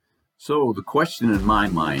So the question in my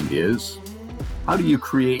mind is, how do you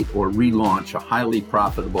create or relaunch a highly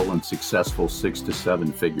profitable and successful 6 to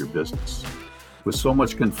 7 figure business? With so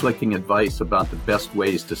much conflicting advice about the best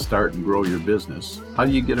ways to start and grow your business, how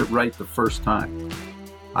do you get it right the first time?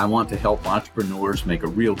 I want to help entrepreneurs make a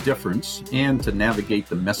real difference and to navigate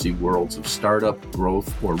the messy worlds of startup,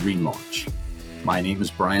 growth, or relaunch. My name is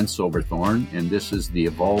Brian Silverthorn, and this is the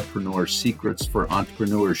Evolvepreneur Secrets for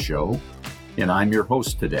Entrepreneurs show, and I'm your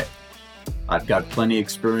host today. I've got plenty of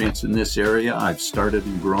experience in this area. I've started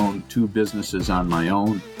and grown 2 businesses on my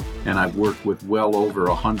own, and I've worked with well over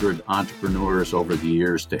 100 entrepreneurs over the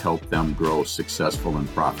years to help them grow successful and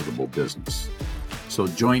profitable business. So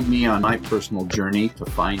join me on my personal journey to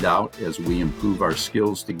find out as we improve our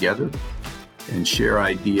skills together and share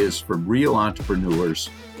ideas from real entrepreneurs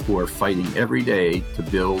who are fighting every day to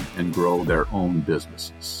build and grow their own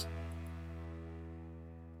businesses.